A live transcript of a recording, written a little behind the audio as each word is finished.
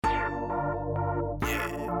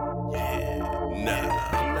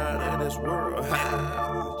this world.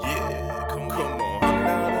 Yeah, come on. I'm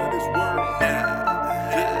not of this world now.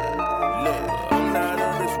 Yeah, look, I'm not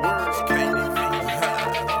of this world. Can't even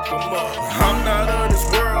come on. I'm not of this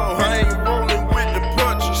world. I ain't rolling with the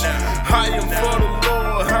punches. I am for the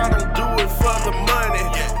Lord. I don't do it for the money.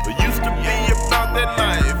 It used to be about that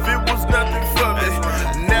life. It was nothing for me.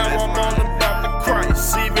 Now I'm all about the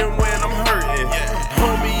Christ, even when I'm hurting.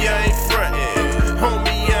 Homie, I ain't frontin'.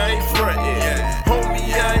 Homie, I ain't frontin'.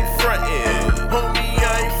 Homie, I ain't frontin'. Homie,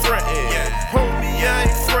 I ain't frontin'. Homie, I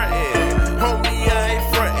ain't frontin'. Homie, I ain't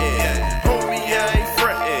frontin'. Homie, I ain't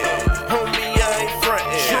frontin'. Homie, I ain't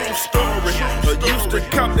frontin'. True story. I used to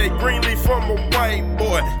cop that green leaf from a white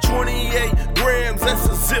boy. 28 grams, that's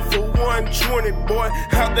a zip for 120, boy.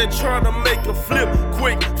 Out there trying to make a flip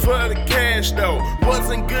quick for the cash, though.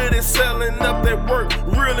 Wasn't good at selling up that work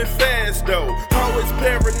really fast, though. Always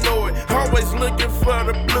paranoid, always looking for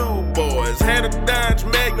the blue boys. Had a Dodge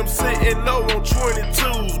Magnum sitting low on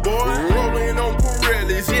 22s, boy. Rolling on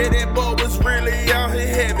Pirellis, yeah, that boy was really out here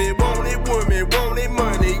heavy. Wanted women, wanted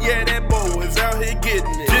money, yeah, that boy was out here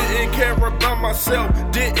getting it. Didn't care about myself,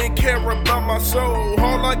 didn't care about my soul.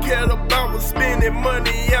 All I cared about was spending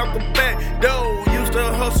money out the back door. Used to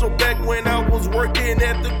hustle back when I was working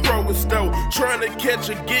at the Kroger store, trying to catch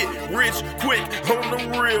a get rich quick on the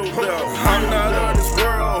real though. I'm not of this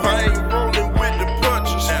world, I ain't rolling with the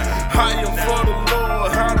punches. I am for the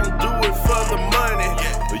Lord, I don't do it for the money.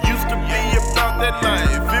 It used to be about that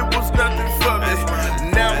life, it was nothing for me.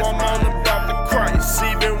 Now I'm all about the Christ,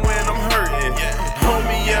 even when I'm hurting.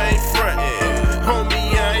 Homie, I ain't frontin'.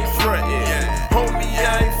 Homie, I ain't frontin'. Homie,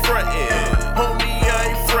 I ain't frontin'. Homie, I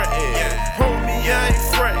ain't frontin'. Homie, I ain't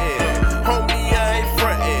frontin'. Homie, I ain't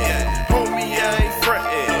frontin'. Homie, I ain't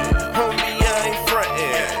frontin'. Homie, I ain't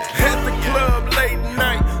frontin'. At the club late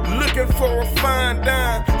night, looking for a fine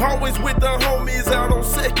dime. Always with the homies out on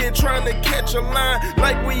second, trying to catch a line.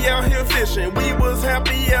 Like we out here fishing. We was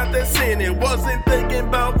happy out there sinning. Wasn't thinking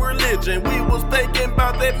about religion. We was thinking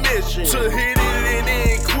about that mission. To hit it and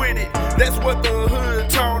then quit it. That's what the hood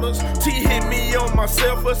taught us. T hit me on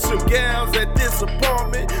myself for some gals at this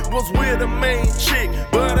apartment. Was with a main chick,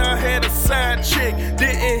 but I had a side chick.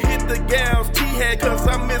 Didn't hit the gals T had cause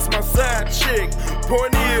I missed my side chick.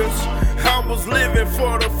 Point is, I was living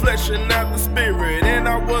for the flesh and not the spirit. And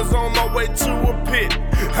I was on my way to a pit.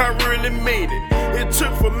 I really mean it. It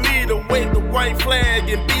took for me to wave the white flag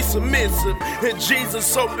and be submissive. And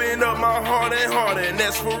Jesus opened up my heart and heart, and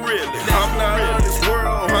that's for real. I'm not of this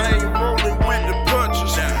world, I ain't rolling with the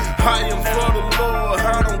punches. I am for the Lord,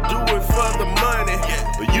 I don't do it for the money.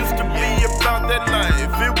 It used to be about that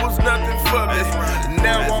life, it was nothing for me.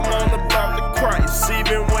 Now I'm all about the Christ,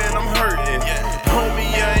 even when I'm hurting.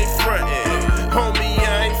 Homie, I ain't frontin'. Homie,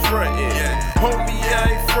 I ain't frontin'. Homie,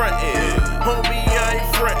 I ain't frontin'. Homie, I ain't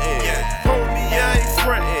frontin'. Homie, I ain't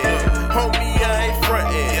frontin'. Homie, I ain't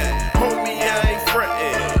frontin'. Homie, I ain't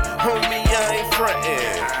frontin'. Homie, I ain't frontin'.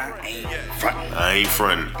 I ain't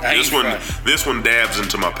frontin'. This one dabs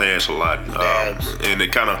into my past a lot, and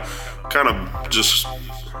it kind of just,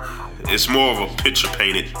 it's more of a picture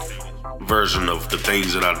painted version of the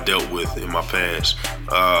things that I dealt with in my past,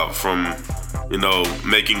 from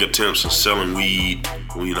making attempts at selling weed,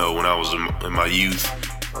 when I was in my youth,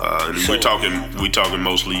 and we talking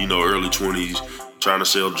mostly early 20s, trying to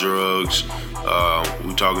sell drugs.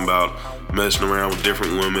 We talking about messing around with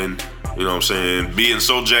different women, being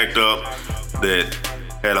so jacked up that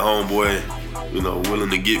had a homeboy, willing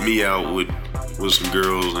to get me out with some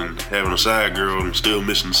girls and having a side girl and still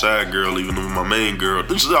missing the side girl, even with my main girl.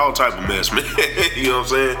 This is all type of mess, man. You know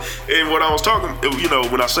what I'm saying? And what I was talking,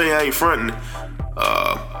 when I say I ain't fronting,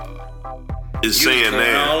 it's saying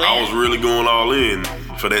that I was really going all in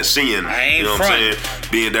for that sin. You know what I'm saying?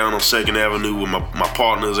 Being down on 2nd Avenue with my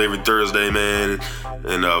partners every Thursday, man.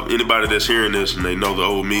 And anybody that's hearing this and they know the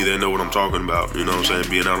old me, they know what I'm talking about. You know what I'm saying?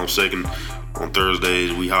 Being out on 2nd on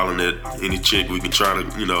Thursdays, we hollering at any chick we can try to,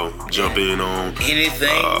 jump in on.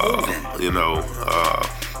 Anything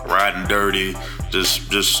riding dirty,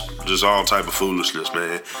 just all type of foolishness,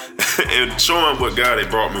 man. And showing what God had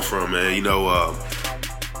brought me from, man.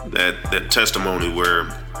 That testimony where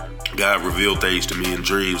God revealed things to me in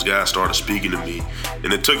dreams. God started speaking to me.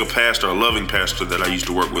 And it took a loving pastor that I used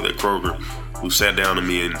to work with at Kroger, who sat down to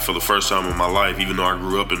me and for the first time in my life, even though I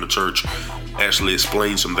grew up in the church, actually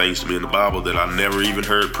explained some things to me in the Bible that I never even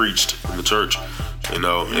heard preached in the church.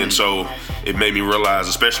 And so it made me realize,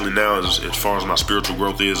 especially now as far as my spiritual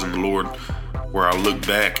growth is in the Lord, where I look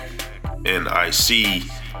back and I see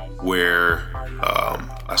where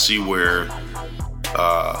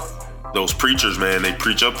those preachers, man, they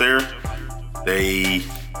preach up there. They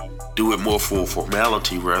do it more for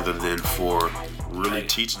formality rather than for really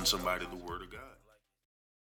teaching somebody the word of God.